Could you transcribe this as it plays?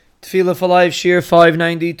Tefila4Life, Shiur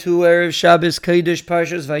 592, Erev Shabbos, Kodesh,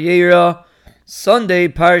 Parshas Vayera, Sunday,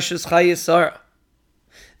 Parshas Chayesara.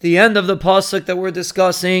 The end of the pasuk that we're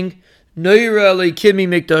discussing, Noira Leikimi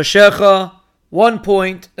Mikdashecha, one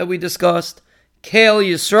point that we discussed, Kel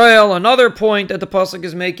Yisrael, another point that the pasuk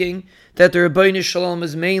is making, that the Rebbeinu Shalom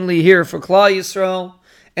is mainly here for Klal Yisrael,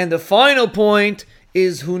 and the final point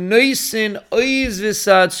is Huneisin Oiz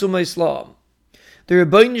V'Sad Sumay Islam. The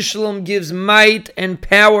Rebbeinu Shalom gives might and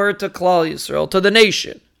power to Klal Yisrael, to the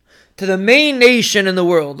nation, to the main nation in the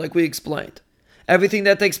world, like we explained. Everything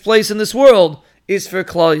that takes place in this world is for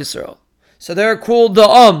Klal Yisrael. So they're called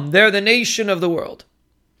the they're the nation of the world.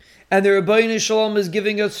 And the Rebbeinu Shalom is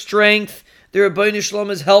giving us strength. The Rebbeinu Shalom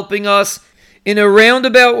is helping us in a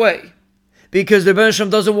roundabout way. Because the Rebbeinu Shalom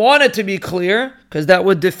doesn't want it to be clear, because that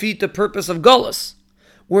would defeat the purpose of Gullus.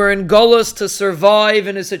 We're in Gullus to survive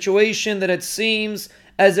in a situation that it seems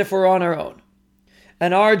as if we're on our own.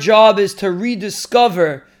 And our job is to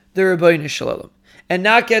rediscover the Rebbeinu Shalom and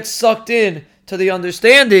not get sucked in to the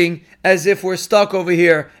understanding as if we're stuck over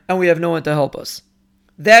here and we have no one to help us.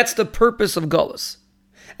 That's the purpose of Gullus.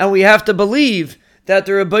 And we have to believe that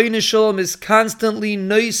the Rebbeinu Shalom is constantly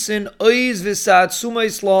noisin oiz v'sad suma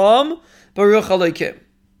Islam baruch aleikim.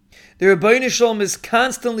 The Rebbeinu Shalom is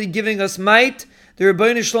constantly giving us might. The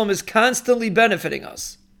Rebbeinu Shalom is constantly benefiting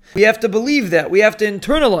us. We have to believe that. We have to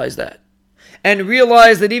internalize that. And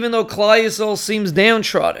realize that even though Klal Yisrael seems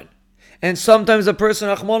downtrodden, and sometimes a person,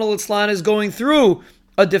 Rachmana litzlan, is going through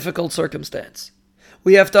a difficult circumstance,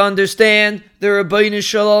 we have to understand the Rebbeinu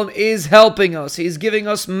Shalom is helping us. He's giving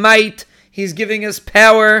us might. He's giving us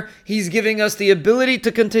power. He's giving us the ability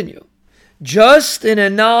to continue. Just in a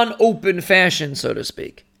non-open fashion, so to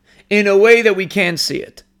speak. In a way that we can't see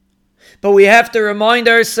it. But we have to remind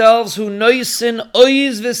ourselves who noisin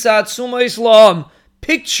oiz v'sad suma Islam.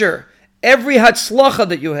 Picture every hatzlacha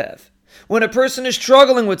that you have. When a person is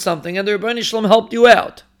struggling with something and the Rebbeinu Shalom helped you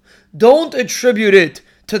out, don't attribute it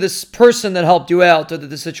to this person that helped you out, to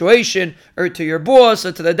the situation, or to your boss,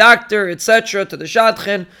 or to the doctor, etc., to the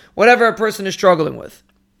shadchan, whatever a person is struggling with.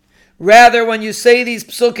 Rather, when you say these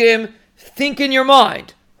psukim, think in your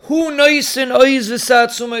mind, who noisin oiz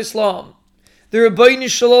v'sad suma Islam. The Rebbeinu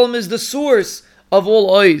Shalom is the source of all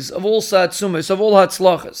oiz, of all satsumas, of all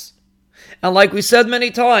hatzlachas. And like we said many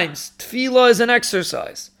times, tefillah is an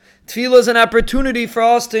exercise. Tefillah is an opportunity for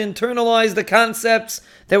us to internalize the concepts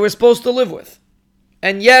that we're supposed to live with.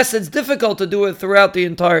 And yes, it's difficult to do it throughout the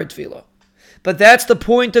entire tefillah. But that's the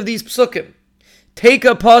point of these psukim. Take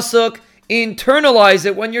a pasuk, internalize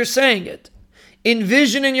it when you're saying it.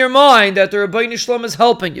 Envision in your mind that the Rebbeinu Shalom is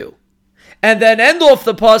helping you. And then end off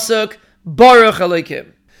the pasuk, Baruch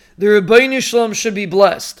Aleikim. The Rebbeinu Shalom should be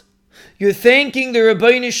blessed. You're thanking the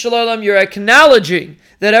Rebbeinu Shalom, you're acknowledging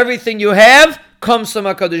that everything you have comes from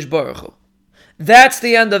HaKadosh Baruch Hu. That's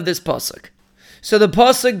the end of this pasuk. So the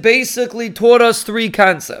pasuk basically taught us three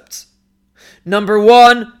concepts. Number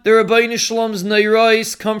one, the Rebbeinu Shalom's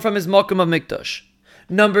neiros come from his makom of mikdash.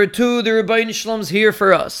 Number two, the Rebbeinu Shalom's here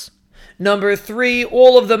for us. Number three,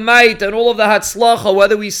 all of the might and all of the hatzlacha,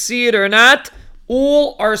 whether we see it or not,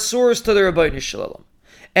 all are sourced to the Rebbeinu Shalom.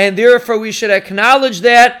 And therefore we should acknowledge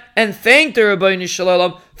that and thank the Rebbeinu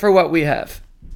Shalom for what we have.